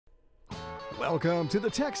Welcome to the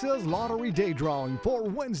Texas Lottery Day Drawing for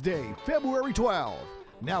Wednesday, February 12.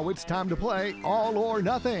 Now it's time to play All or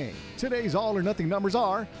Nothing. Today's All or Nothing numbers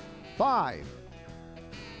are 5,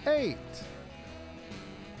 8,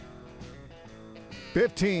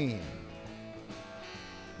 15,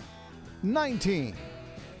 19,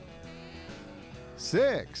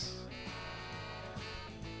 6,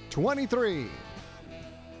 23,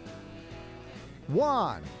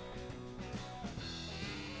 1,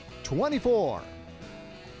 24,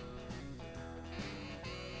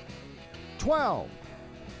 12,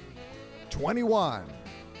 21,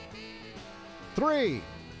 3,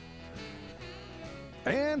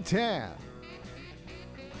 and 10.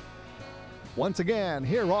 Once again,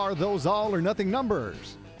 here are those all or nothing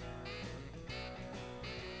numbers.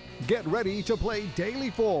 Get ready to play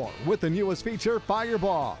Daily 4 with the newest feature,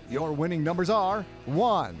 Fireball. Your winning numbers are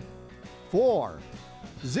 1, 4,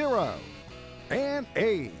 0, and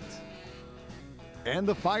 8. And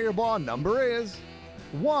the Fireball number is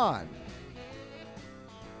 1.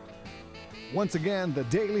 Once again, the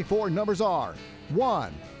Daily 4 numbers are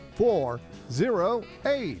 1, 4, 0,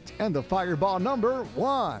 8. And the Fireball number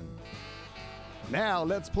 1. Now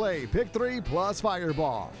let's play Pick 3 plus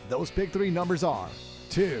Fireball. Those Pick 3 numbers are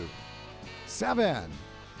 2, 7,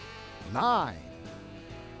 9.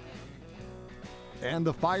 And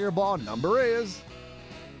the Fireball number is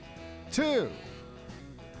 2.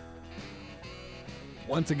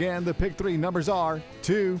 Once again, the Pick 3 numbers are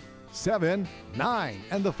 2, 7, 9,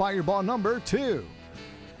 and the Fireball number 2.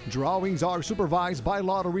 Drawings are supervised by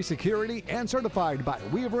Lottery Security and certified by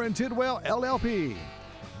Weaver and Tidwell, LLP.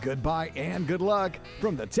 Goodbye and good luck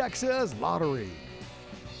from the Texas Lottery.